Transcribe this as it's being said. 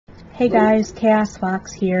Hey guys, Chaos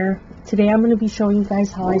Fox here. Today I'm going to be showing you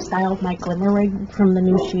guys how I styled my Glimmer wig from the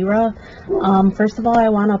new She-ra. First of all, I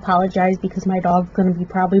want to apologize because my dog's going to be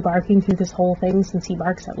probably barking through this whole thing since he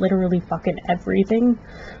barks at literally fucking everything.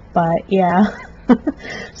 But yeah.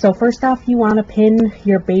 So first off, you want to pin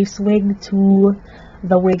your base wig to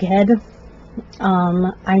the wig head.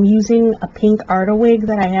 I'm using a pink Arta wig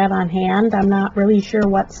that I had on hand. I'm not really sure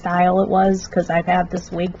what style it was because I've had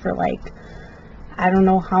this wig for like I don't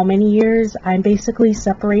know how many years. I'm basically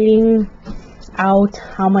separating out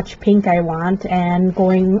how much pink I want and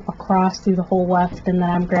going across through the whole weft, and then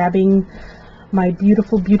I'm grabbing my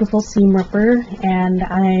beautiful seam ripper and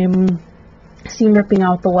I'm seam ripping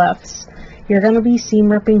out the wefts. You're going to be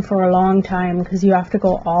seam ripping for a long time because you have to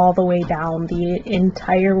go all the way down the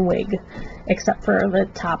entire wig except for the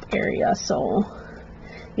top area. So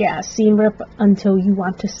yeah, seam rip until you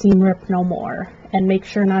want to seam rip no more, and make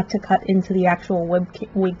sure not to cut into the actual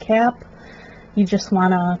wig cap. You just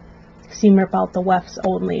want to seam rip out the wefts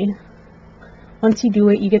only. Once you do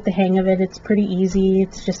it, you get the hang of it. It's pretty easy.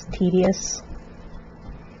 It's just tedious.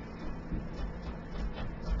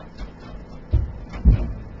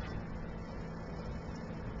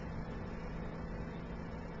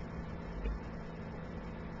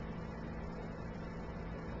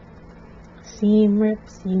 Seam rip,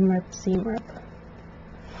 seam rip, seam rip.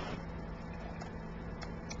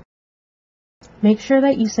 Make sure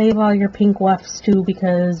that you save all your pink wefts too,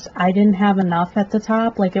 because I didn't have enough at the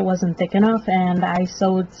top, like it wasn't thick enough, and I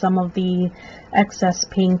sewed some of the excess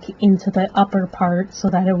pink into the upper part so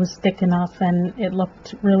that it was thick enough and it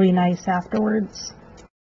looked really nice afterwards.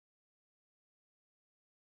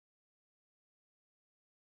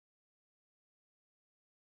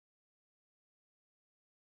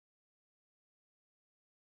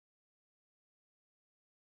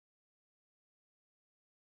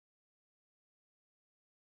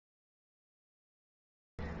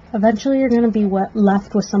 Eventually you're going to be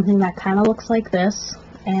left with something that kind of looks like this,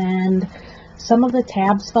 and some of the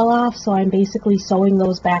tabs fell off, so I'm basically sewing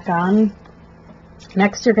those back on.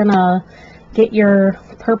 Next you're going to get your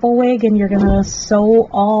purple wig and you're going to sew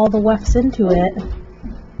all the wefts into it.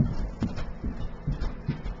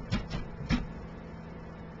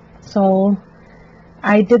 So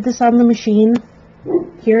I did this on the machine.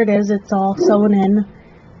 Here it is, it's all sewn in.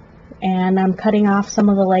 And I'm cutting off some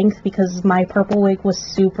of the length because my purple wig was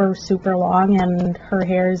super long and her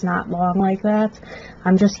hair is not long like that.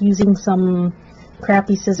 I'm just using some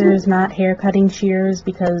crappy scissors, not hair cutting shears,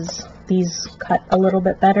 because these cut a little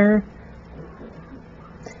bit better.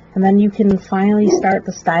 And then you can finally start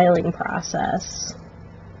the styling process.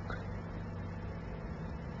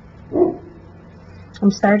 I'm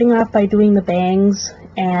starting off by doing the bangs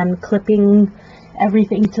and clipping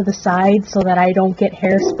everything to the side so that I don't get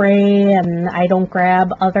hairspray and I don't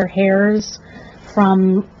grab other hairs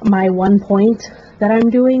from my one point that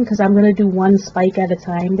I'm doing, because I'm going to do one spike at a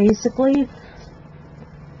time basically.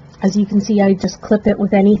 As you can see, I just clip it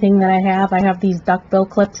with anything that I have. I have these duckbill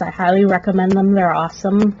clips. I highly recommend them. They're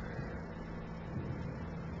awesome.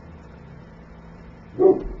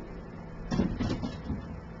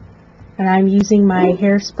 And I'm using my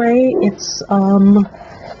hairspray.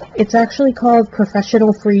 It's actually called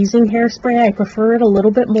Professional Freezing Hairspray. I prefer it a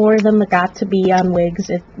little bit more than the Got2b on wigs.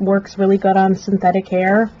 It works really good on synthetic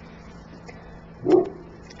hair.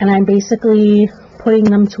 And I'm basically putting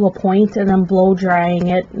them to a point and then blow drying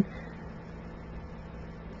it.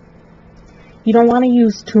 You don't want to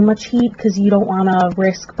use too much heat because you don't want to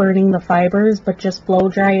risk burning the fibers, but just blow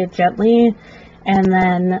dry it gently and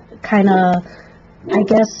then kind of, I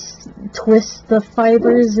guess, twist the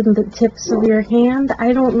fibers in the tips of your hand.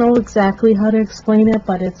 I don't know exactly how to explain it,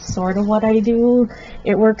 but it's sort of what I do.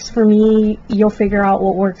 It works for me. You'll figure out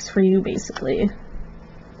what works for you, basically.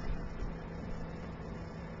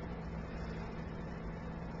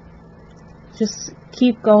 Just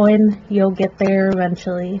keep going. You'll get there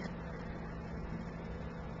eventually.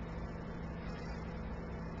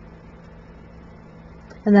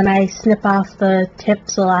 And then I snip off the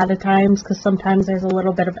tips a lot of times because sometimes there's a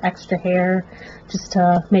little bit of extra hair just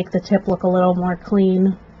to make the tip look a little more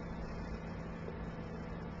clean.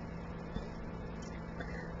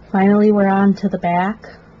 Finally, we're on to the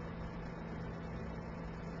back.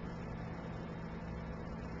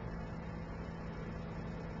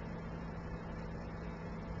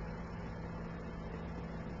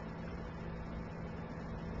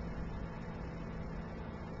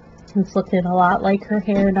 It's looking a lot like her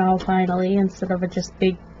hair now, finally, instead of a just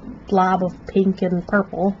big blob of pink and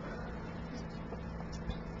purple.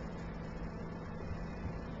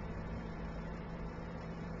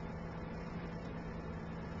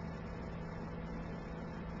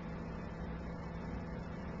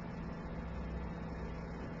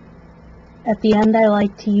 At the end, I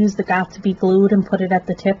like to use the Got to Be glued and put it at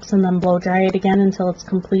the tips and then blow dry it again until it's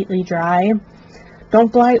completely dry.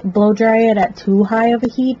 Don't blow dry it at too high of a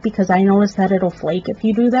heat because I notice that it'll flake if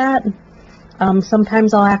you do that.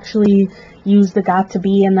 Sometimes I'll actually use the Got to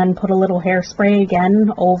Be and then put a little hairspray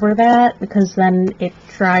again over that because then it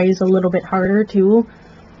dries a little bit harder too.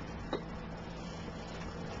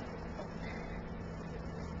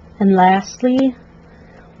 And lastly,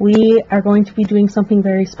 we are going to be doing something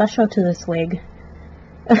very special to this wig.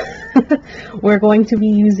 We're going to be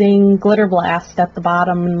using Glitter Blast at the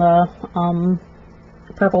bottom in the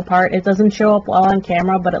purple part. It doesn't show up well on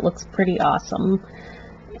camera, but it looks pretty awesome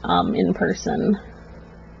in person.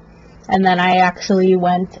 And then I actually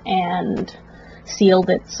went and sealed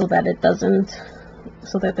it so that it doesn't,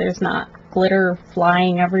 so that there's not glitter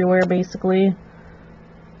flying everywhere basically.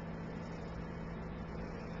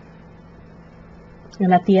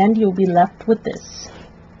 And at the end, you'll be left with this.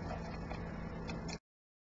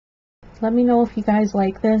 Let me know if you guys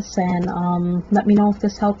like this, and let me know if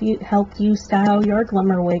this helped you style your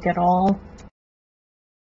Glimmer wig at all.